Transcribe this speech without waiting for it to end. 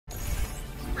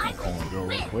girl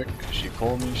real quick. She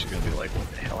called me. She's gonna be like, "What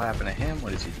the hell happened to him?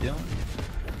 What is he doing?"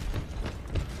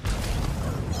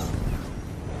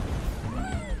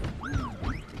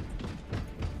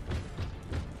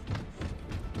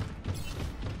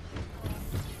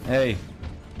 Hey.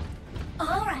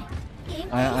 All right.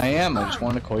 I am. I just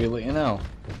wanted to call you, let you know.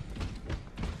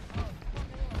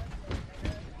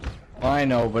 Well, I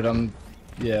know, but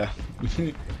yeah.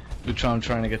 I'm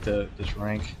trying to get this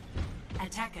rank.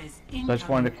 Attackers So I just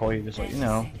wanted to call you, just let you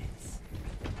know.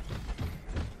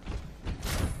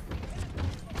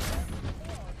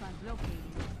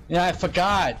 Yeah, I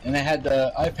forgot, and I had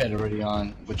the iPad already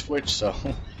on with Twitch, so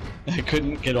I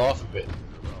couldn't get off of it.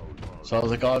 So I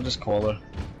was like, oh, I'll just call her.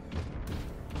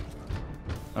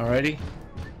 Alrighty?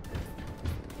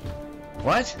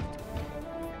 What?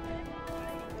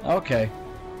 Okay.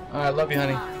 Alright, love you,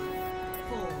 honey.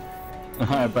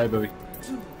 Alright, bye, baby.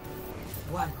 2,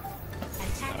 1.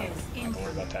 Don't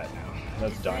worry about that now.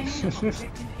 That's done.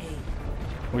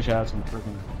 Wish I had some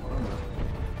freaking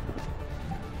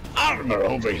armor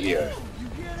over here.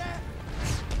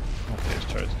 Okay, there's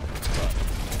turrets.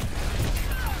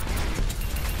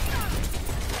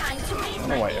 I don't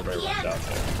know why everybody runs out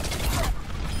there.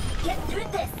 Get through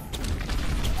this.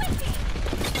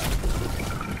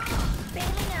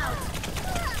 Bailing out.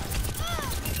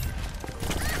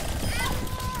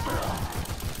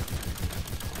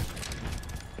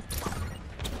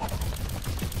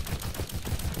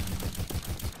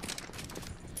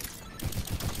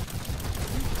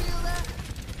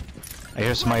 I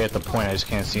hear somebody at the point, I just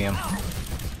can't see him. I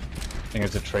think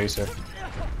it's a tracer.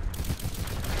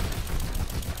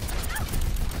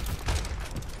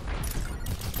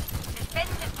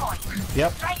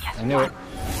 Yep, I knew it.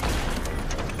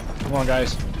 Come on,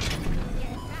 guys.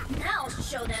 Now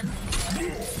show them.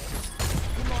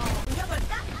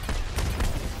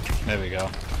 There we go.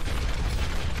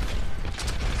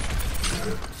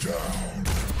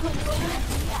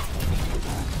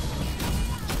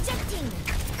 Ejecting.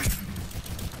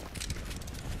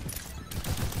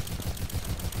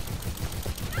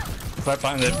 Right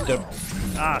behind the...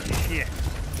 Ah, shit.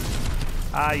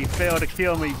 Ah, you failed to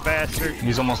kill me, bastard.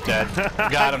 He's almost dead.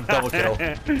 Got him, double kill.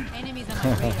 Enemies on my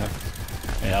radar.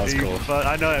 Yeah, that was cool. But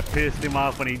I know that pissed him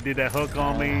off when he did that hook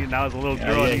on me, and I was a little Yeah,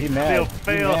 girl. yeah, and he he mad. still He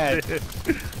failed. mad.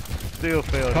 Still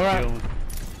failed to Alright. kill me.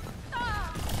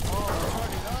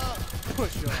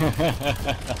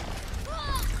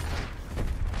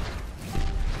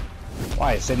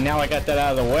 Why? I said now I got that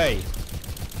out of the way.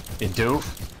 You doof.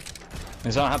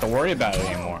 Because I don't have to worry about it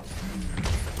anymore.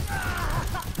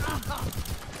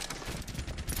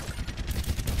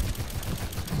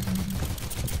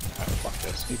 Alright, fuck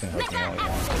this. You can hook me all you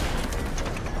want.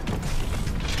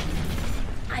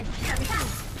 I'm coming out.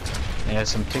 Yeah,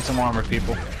 take some armor,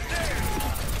 people.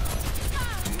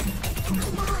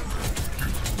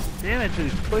 Damn it,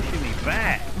 dude's pushing me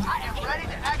back. I am ready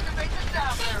to activate the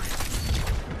sound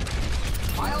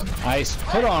barrier. Ice,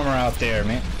 put armor out there,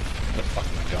 man. Where the fuck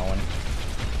am I going?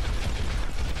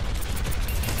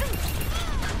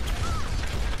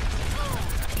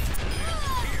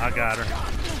 I got her.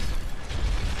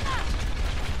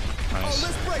 Nice.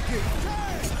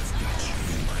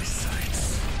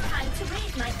 Time to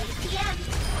raise my BPM.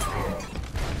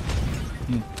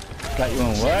 Got you in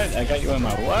what? I got you in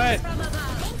my what?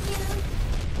 Thank you.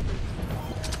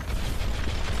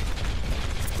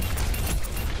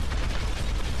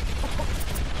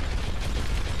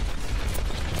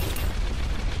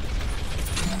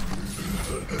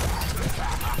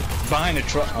 Behind the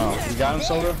truck. Oh, you got him,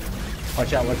 Silver?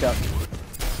 Watch out, watch out.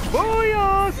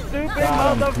 Booyah, stupid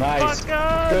Got him. motherfucker!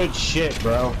 Nice. Good shit,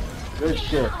 bro. Good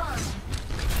shit.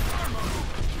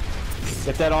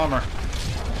 Get that armor.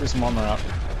 Get some armor out.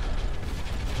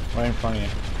 Right in front of you.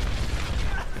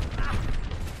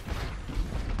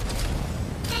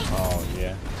 Oh,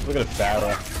 yeah. Look at the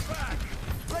battle.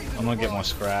 I'm gonna get more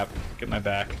scrap. Get my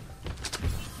back.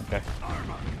 Okay.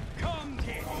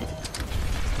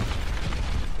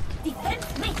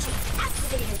 Defense matrix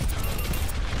activated.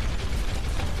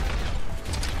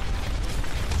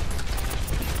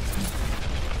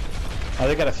 Oh,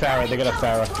 they got a Farah. They got a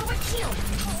Farah. Forward shield.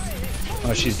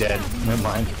 Oh, she's dead. Never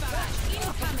mind.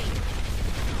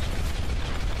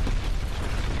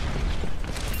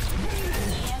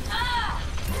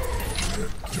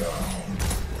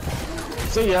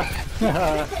 See ya.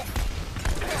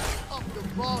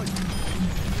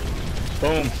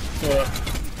 Boom. Yeah.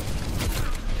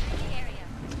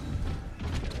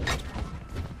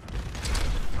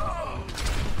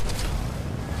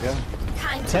 Yeah.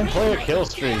 10-player kill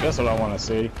streak. That's what I want to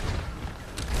see.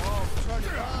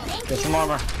 Get some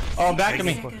armor. Oh, back at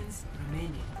me. Seconds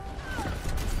remaining.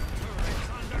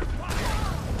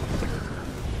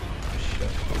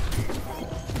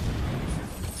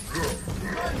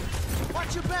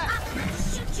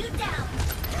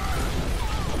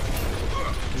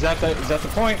 that the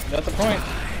point? Is that the point?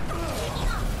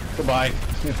 Goodbye.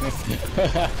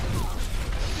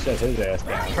 Shut his ass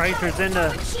down. Tracer's in the...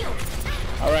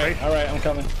 Alright, I'm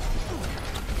coming.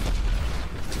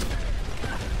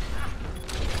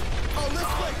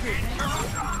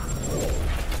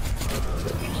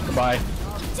 Goodbye.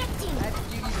 Ejecting.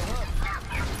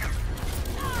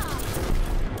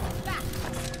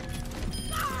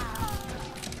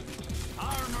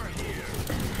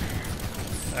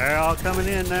 They're all coming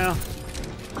in now.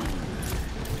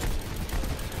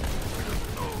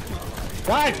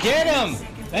 God, get him!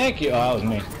 Thank you. Oh, that was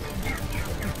me.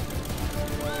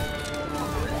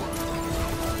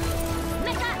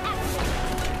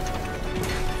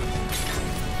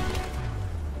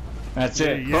 That's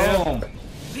it. Yeah. Boom.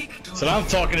 That's what I'm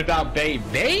talking about,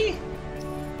 baby.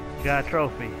 Got a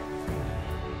trophy.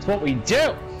 That's what we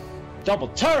do. Double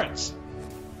turrets.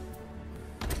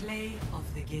 Play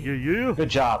of the game. You. Good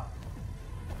job.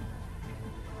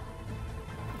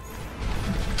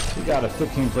 We got a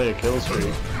 15-player kill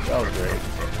streak. That was great.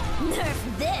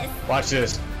 Nerf this. Watch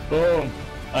this. Boom.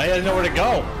 I had nowhere to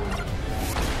go.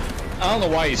 I don't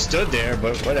know why he stood there,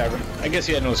 but whatever. I guess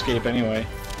he had no escape anyway.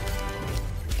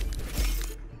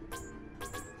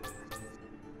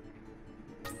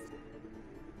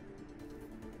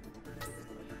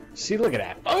 See, look at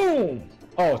that. Boom!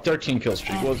 Oh, 13 kill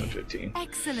streak. It wasn't 15.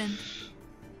 Excellent.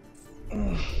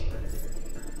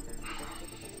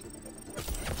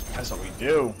 That's what we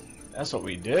do. That's what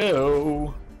we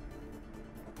do.